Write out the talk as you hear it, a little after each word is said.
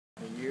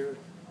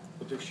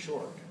this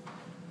short.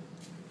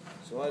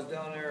 So I was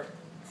down there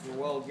for a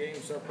wild game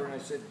supper, and I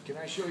said, can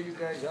I show you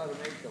guys how to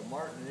make a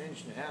Marten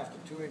 1.5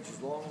 to 2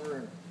 inches longer?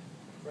 And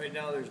right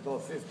now there's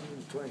about 15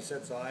 to 20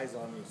 sets of eyes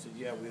on me. He said,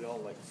 yeah, we'd all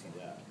like to see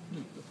that.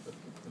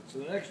 So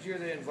the next year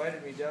they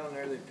invited me down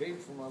there. They paid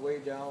for my way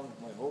down,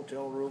 my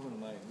hotel room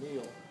and my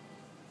meal.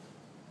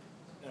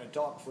 And I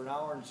talked for an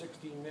hour and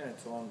 16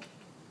 minutes on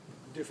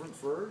different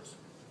furs.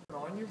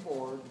 On your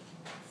board,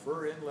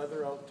 fur in,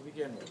 leather out to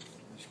begin with.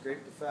 You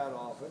scrape the fat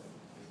off it.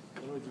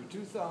 And with your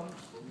two thumbs,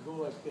 you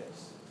go like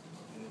this.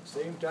 And at the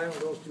same time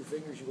with those two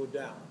fingers, you go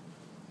down.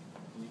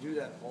 And you do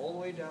that all the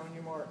way down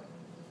your Marten.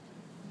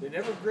 They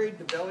never grade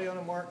the belly on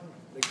a Marten,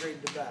 they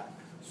grade the back.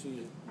 So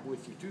you,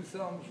 with your two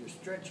thumbs, you're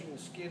stretching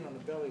the skin on the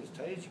belly as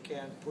tight as you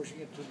can, pushing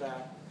it to the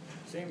back.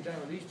 Same time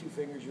with these two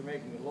fingers, you're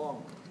making it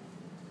longer.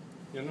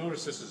 You'll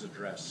notice this is a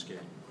dress skin.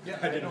 Yeah,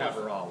 I didn't have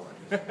her all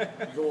one.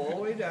 You go all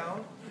the way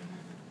down.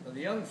 Now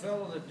the young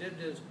fellow that did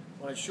this,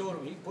 when I showed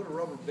him, he put a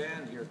rubber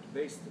band here at the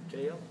base of the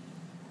tail.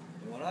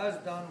 And when I was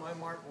done, my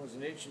Marten was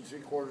 1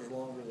 3/4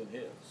 longer than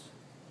his.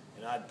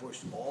 And I'd push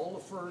all the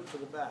fur to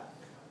the back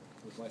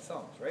with my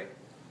thumbs, right?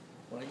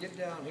 When I get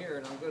down here,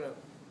 and I'm going to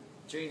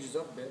change this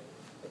up a bit,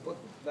 I put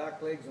the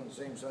back legs on the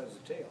same side as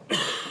the tail.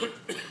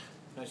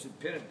 And I said,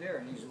 pin it there.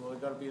 And he said, well,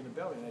 it's got to be in the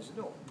belly. And I said,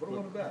 no, put it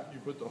on the back. You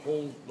put the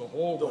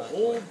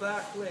whole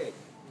back leg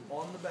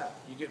on the back.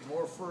 You get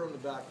more fur on the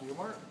back of your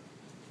Marten.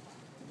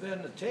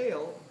 Then the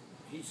tail,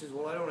 he says,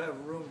 well, I don't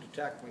have room to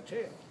tack my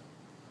tail.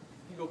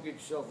 You go get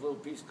yourself a little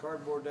piece of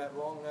cardboard that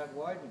long, that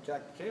wide, and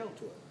tack the tail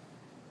to it.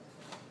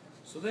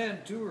 So then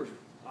 2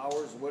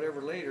 hours or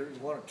whatever later, you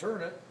want to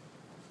turn it,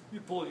 you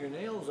pull your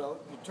nails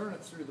out, you turn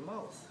it through the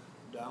mouth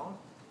down,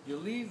 you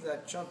leave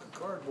that chunk of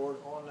cardboard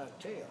on that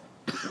tail.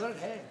 Let it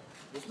hang.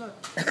 It's not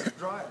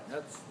dry.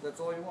 That's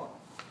all you want.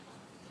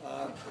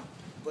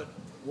 But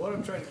what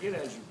I'm trying to get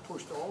at is you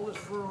pushed all this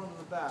fur onto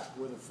the back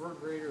where the fur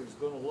grader is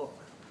going to look.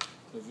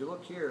 If you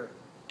look here,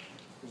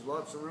 there's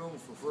lots of room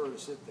for fur to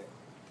sit there.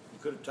 You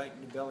could have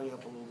tightened the belly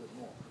up a little bit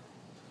more.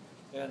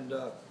 And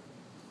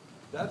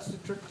that's the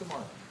trick to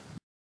Marten.